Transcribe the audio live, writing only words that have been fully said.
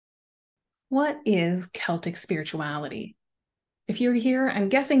What is Celtic spirituality? If you're here, I'm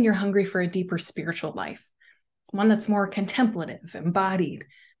guessing you're hungry for a deeper spiritual life, one that's more contemplative, embodied,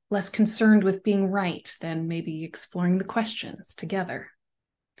 less concerned with being right than maybe exploring the questions together.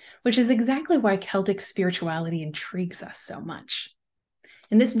 Which is exactly why Celtic spirituality intrigues us so much.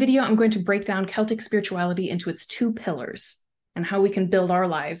 In this video, I'm going to break down Celtic spirituality into its two pillars and how we can build our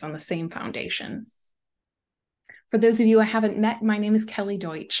lives on the same foundation. For those of you I haven't met, my name is Kelly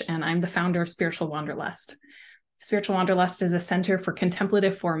Deutsch, and I'm the founder of Spiritual Wanderlust. Spiritual Wanderlust is a center for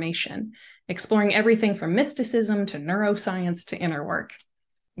contemplative formation, exploring everything from mysticism to neuroscience to inner work.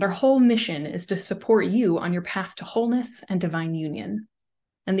 And our whole mission is to support you on your path to wholeness and divine union.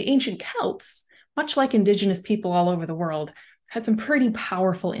 And the ancient Celts, much like indigenous people all over the world, had some pretty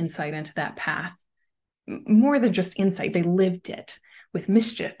powerful insight into that path. More than just insight, they lived it with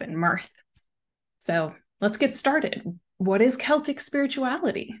mischief and mirth. So let's get started. What is Celtic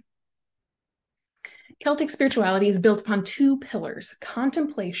spirituality? Celtic spirituality is built upon two pillars,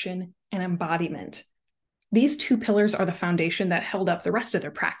 contemplation and embodiment. These two pillars are the foundation that held up the rest of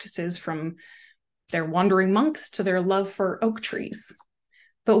their practices, from their wandering monks to their love for oak trees.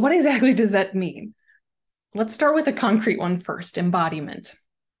 But what exactly does that mean? Let's start with a concrete one first, embodiment.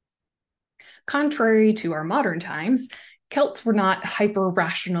 Contrary to our modern times, Celts were not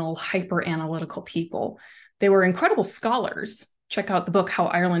hyper-rational, hyper-analytical people. They were incredible scholars. Check out the book, How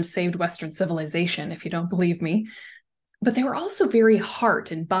Ireland Saved Western Civilization, if you don't believe me. But they were also very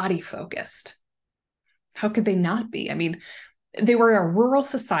heart and body focused. How could they not be? I mean, they were a rural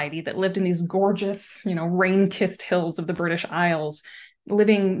society that lived in these gorgeous, rain-kissed hills of the British Isles,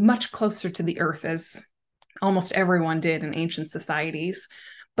 living much closer to the earth, as almost everyone did in ancient societies.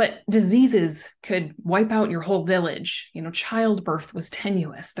 But diseases could wipe out your whole village. Childbirth was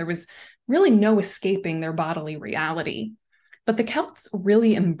tenuous. There was really no escaping their bodily reality. But the Celts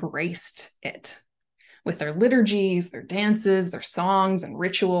really embraced it with their liturgies, their dances, their songs and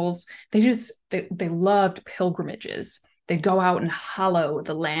rituals. They loved pilgrimages. They'd go out and hallow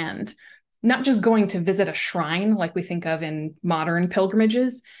the land, not just going to visit a shrine like we think of in modern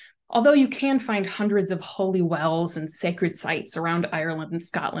pilgrimages, although you can find hundreds of holy wells and sacred sites around Ireland and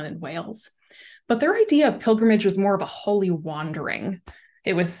Scotland and Wales. But their idea of pilgrimage was more of a holy wandering.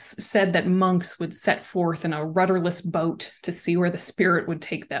 It was said that monks would set forth in a rudderless boat to see where the spirit would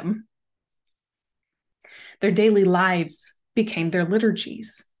take them. Their daily lives became their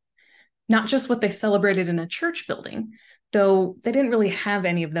liturgies, not just what they celebrated in a church building, though they didn't really have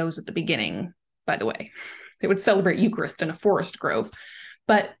any of those at the beginning, by the way. They would celebrate Eucharist in a forest grove.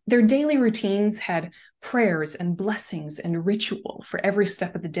 But their daily routines had prayers and blessings and ritual for every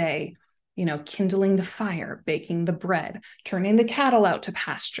step of the day. Kindling the fire, baking the bread, turning the cattle out to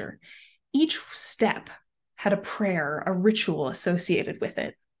pasture. Each step had a prayer, a ritual associated with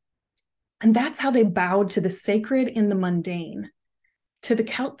it. And that's how they bowed to the sacred in the mundane. To the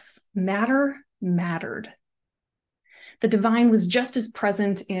Celts, matter mattered. The divine was just as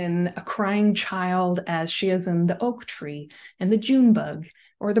present in a crying child as she is in the oak tree and the June bug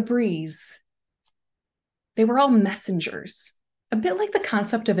or the breeze. They were all messengers, a bit like the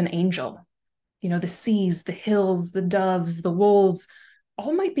concept of an angel. The seas, the hills, the doves, the wolves,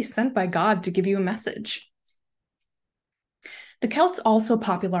 all might be sent by God to give you a message. The Celts also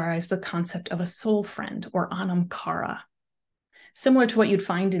popularized the concept of a soul friend, or anam cara. Similar to what you'd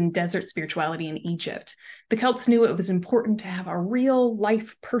find in desert spirituality in Egypt, the Celts knew it was important to have a real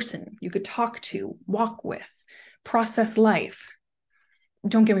life person you could talk to, walk with, process life.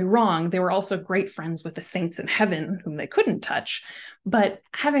 Don't get me wrong, they were also great friends with the saints in heaven, whom they couldn't touch, but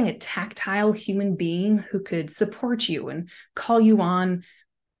having a tactile human being who could support you and call you on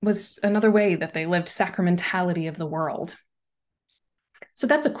was another way that they lived sacramentality of the world. So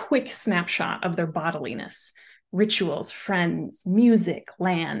that's a quick snapshot of their bodiliness, rituals, friends, music,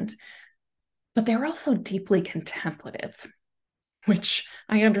 land. But they're also deeply contemplative, which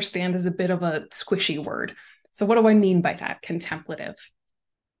I understand is a bit of a squishy word. So what do I mean by that, contemplative?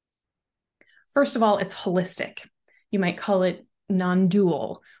 First of all, it's holistic. You might call it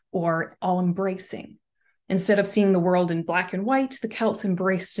non-dual or all-embracing. Instead of seeing the world in black and white, the Celts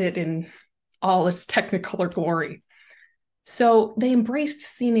embraced it in all its technicolor glory. So they embraced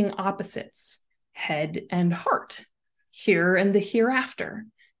seeming opposites, head and heart, here and the hereafter,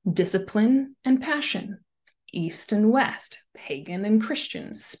 discipline and passion, east and west, pagan and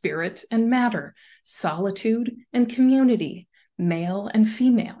Christian, spirit and matter, solitude and community, male and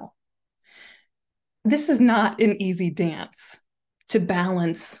female. This is not an easy dance to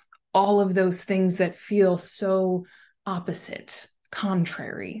balance all of those things that feel so opposite,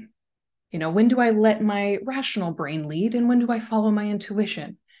 contrary. When do I let my rational brain lead and when do I follow my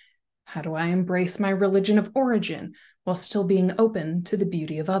intuition? How do I embrace my religion of origin while still being open to the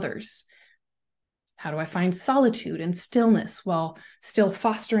beauty of others? How do I find solitude and stillness while still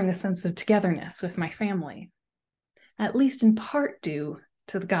fostering a sense of togetherness with my family? At least in part due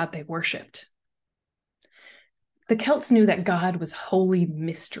to the God they worshipped. The Celts knew that God was holy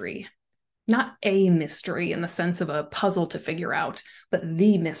mystery, not a mystery in the sense of a puzzle to figure out, but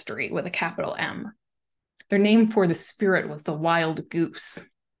the mystery with a capital M. Their name for the spirit was the wild goose,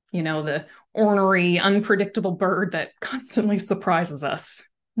 the ornery, unpredictable bird that constantly surprises us,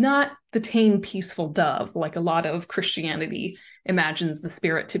 not the tame, peaceful dove like a lot of Christianity imagines the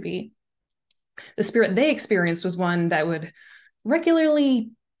spirit to be. The spirit they experienced was one that would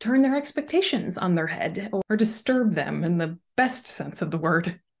regularly turn their expectations on their head or disturb them in the best sense of the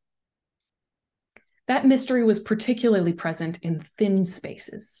word. That mystery was particularly present in thin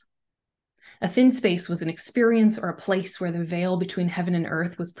spaces. A thin space was an experience or a place where the veil between heaven and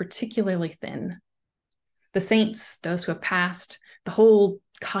earth was particularly thin. The saints, those who have passed, the whole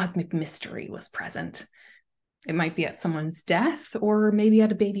cosmic mystery was present. It might be at someone's death, or maybe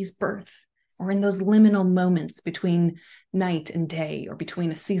at a baby's birth, or in those liminal moments between night and day, or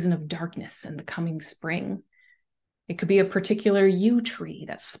between a season of darkness and the coming spring. It could be a particular yew tree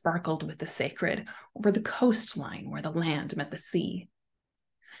that sparkled with the sacred, or the coastline where the land met the sea.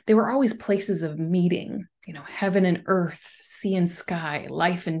 They were always places of meeting, heaven and earth, sea and sky,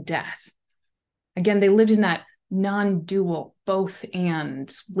 life and death. Again, they lived in that non-dual, both and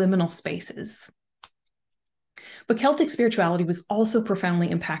liminal spaces. But Celtic spirituality was also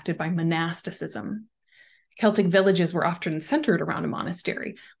profoundly impacted by monasticism. Celtic villages were often centered around a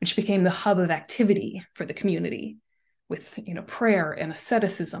monastery, which became the hub of activity for the community, with prayer and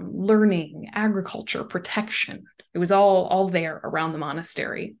asceticism, learning, agriculture, protection. It was all there around the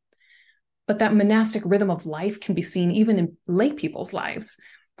monastery. But that monastic rhythm of life can be seen even in lay people's lives,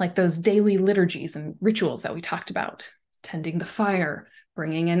 like those daily liturgies and rituals that we talked about, tending the fire,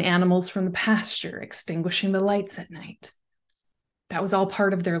 bringing in animals from the pasture, extinguishing the lights at night. That was all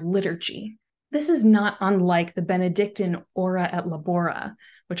part of their liturgy. This is not unlike the Benedictine ora et labora,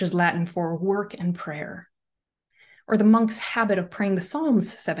 which is Latin for work and prayer, or the monk's habit of praying the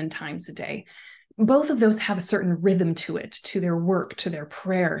Psalms 7 times a day. Both of those have a certain rhythm to it, to their work, to their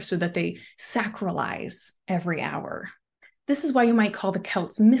prayer, so that they sacralize every hour. This is why you might call the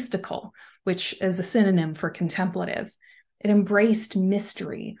Celts mystical, which is a synonym for contemplative. It embraced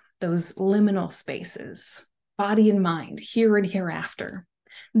mystery, those liminal spaces, body and mind, here and hereafter.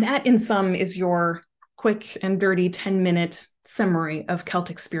 That, in sum, is your quick and dirty 10-minute summary of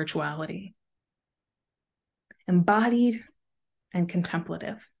Celtic spirituality. Embodied and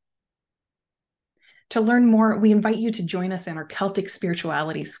contemplative. To learn more, we invite you to join us in our Celtic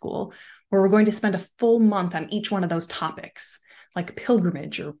Spirituality School, where we're going to spend a full month on each one of those topics, like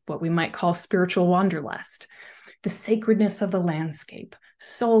pilgrimage, or what we might call spiritual wanderlust, the sacredness of the landscape,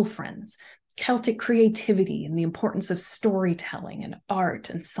 soul friends, Celtic creativity and the importance of storytelling and art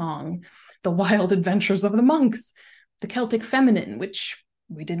and song, the wild adventures of the monks, the Celtic feminine, which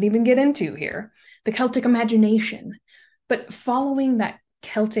we didn't even get into here, the Celtic imagination. But following that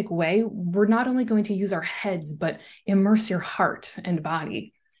Celtic way, we're not only going to use our heads, but immerse your heart and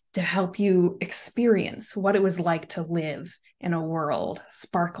body to help you experience what it was like to live in a world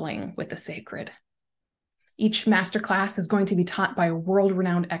sparkling with the sacred. Each masterclass is going to be taught by a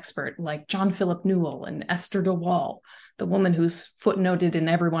world-renowned expert like John Philip Newell and Esther de Wall, the woman who's footnoted in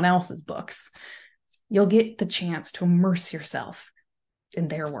everyone else's books. You'll get the chance to immerse yourself in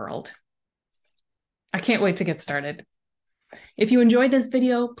their world. I can't wait to get started. If you enjoyed this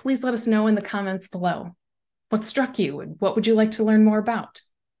video, please let us know in the comments below. What struck you and what would you like to learn more about?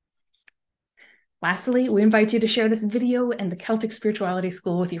 Lastly, we invite you to share this video and the Celtic Spirituality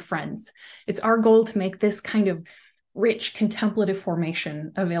School with your friends. It's our goal to make this kind of rich contemplative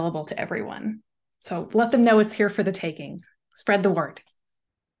formation available to everyone. So let them know it's here for the taking. Spread the word.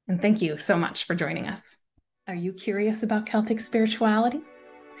 And thank you so much for joining us. Are you curious about Celtic spirituality?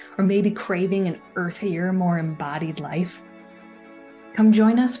 Or maybe craving an earthier, more embodied life? Come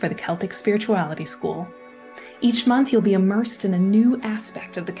join us for the Celtic Spirituality School. Each month, you'll be immersed in a new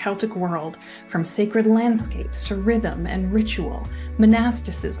aspect of the Celtic world, from sacred landscapes to rhythm and ritual,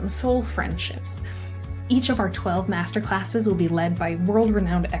 monasticism, soul friendships. Each of our 12 masterclasses will be led by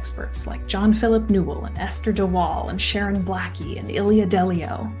world-renowned experts like John Philip Newell and Esther de Wall and Sharon Blackie and Ilya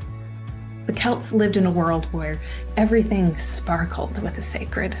Delio. The Celts lived in a world where everything sparkled with the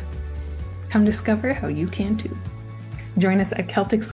sacred. Come discover how you can too. Join us at Celtic